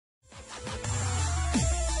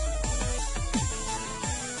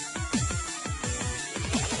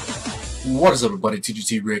What is up, everybody?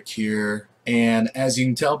 TgtRick here, and as you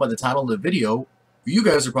can tell by the title of the video, you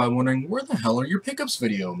guys are probably wondering, where the hell are your pickups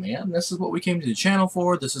video, man? This is what we came to the channel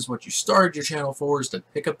for. This is what you started your channel for, is to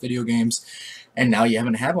pick up video games, and now you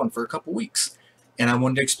haven't had one for a couple weeks. And I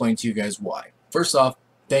wanted to explain to you guys why. First off,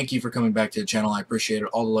 thank you for coming back to the channel. I appreciate it.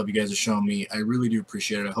 All the love you guys have shown me, I really do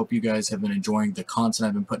appreciate it. I hope you guys have been enjoying the content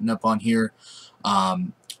I've been putting up on here.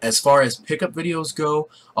 As far as pickup videos go,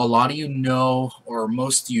 a lot of you know, or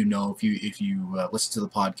most of you know, if you listen to the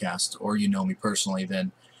podcast or you know me personally,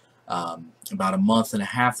 then about a month and a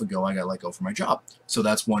half ago I got let go from my job. So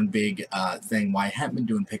that's one big thing why I haven't been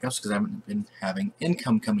doing pickups, because I haven't been having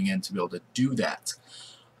income coming in to be able to do that.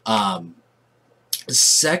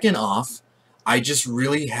 Second off, I just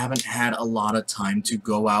really haven't had a lot of time to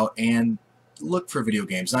go out and look for video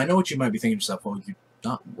games. And I know what you might be thinking to yourself, well, you're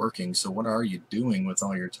not working, so what are you doing with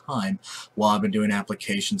all your time? Well, I've been doing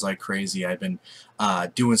applications like crazy. I've been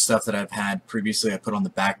doing stuff that I've had previously I put on the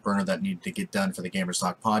back burner that needed to get done for the Gamers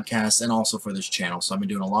Talk podcast and also for this channel. So I've been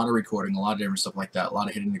doing a lot of recording, a lot of different stuff like that, a lot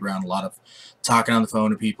of hitting the ground, a lot of talking on the phone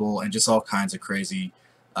to people, and just all kinds of crazy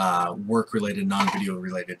work-related, non-video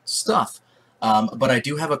related stuff. But I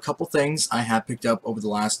do have a couple things I have picked up over the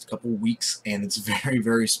last couple weeks, and it's very,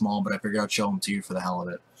 very small, but I figured I'd show them to you for the hell of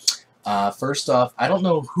it. First off, I don't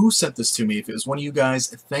know who sent this to me. If it was one of you guys,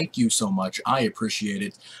 thank you so much. I appreciate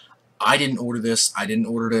it. I didn't order this. I didn't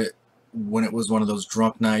order it when it was one of those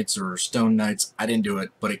drunk nights or stone nights. I didn't do it,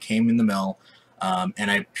 but it came in the mail. And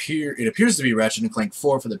it appears to be Ratchet & Clank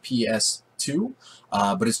 4 for the PS2,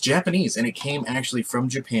 but it's Japanese, and it came actually from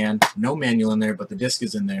Japan. No manual in there, but the disc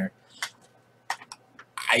is in there.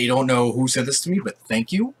 I don't know who sent this to me, but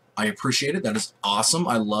thank you. I appreciate it. That is awesome.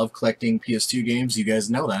 I love collecting PS2 games. You guys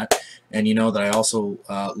know that. And you know that I also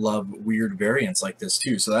love weird variants like this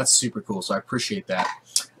too. So that's super cool. So I appreciate that.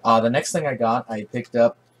 The next thing I got, I picked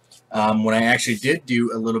up when I actually did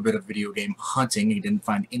do a little bit of video game hunting. I didn't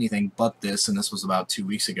find anything but this, and this was about 2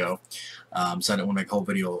 weeks ago. So I didn't want to make a whole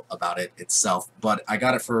video about it itself. But I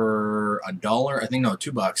got it for $1. I think, no,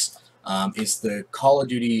 $2. It's the Call of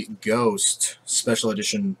Duty Ghost Special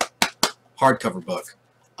Edition hardcover book.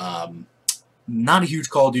 Not a huge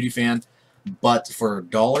Call of Duty fan, but for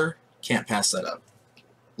 $1, can't pass that up.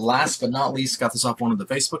 Last but not least, got this off one of the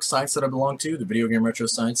Facebook sites that I belong to, the Video Game Retro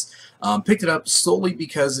sites. Picked it up solely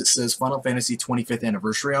because it says Final Fantasy 25th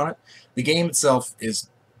Anniversary on it. The game itself is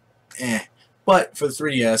but for the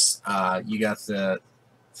 3DS, you got the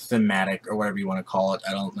thematic, or whatever you want to call it.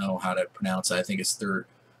 I don't know how to pronounce it. I think it's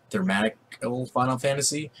thematic Final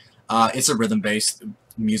Fantasy. It's a rhythm-based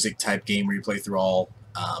music type game where you play through all,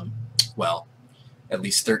 well, at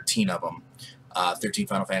least 13 of them. 13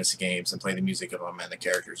 Final Fantasy games, and play the music of them and the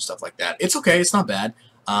characters and stuff like that. It's okay, it's not bad.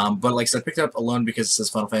 But like I said, I picked it up alone because it says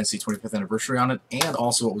Final Fantasy 25th Anniversary on it, and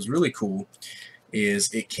also what was really cool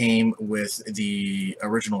is it came with the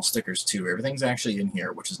original stickers too. Everything's actually in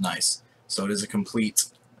here, which is nice. So it is a complete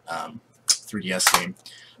 3DS game.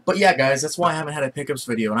 But yeah, guys, that's why I haven't had a pickups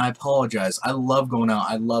video, and I apologize. I love going out.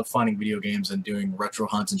 I love finding video games and doing retro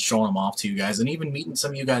hunts and showing them off to you guys, and even meeting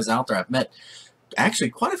some of you guys out there. I've met actually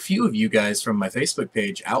quite a few of you guys from my Facebook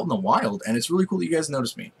page out in the wild, and it's really cool that you guys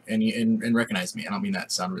notice me and recognize me. I don't mean that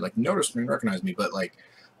to sound really like notice me and recognize me, but like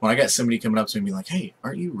when I got somebody coming up to me and being like, "Hey,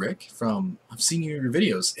 aren't you Rick from? I've seen you in your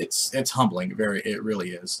videos." It's humbling. It really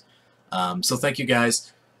is. So thank you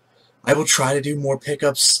guys. I will try to do more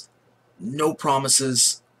pickups. No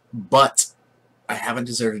promises, but I haven't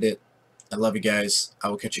deserted it. I love you guys. I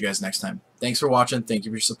will catch you guys next time. Thanks for watching. Thank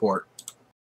you for your support.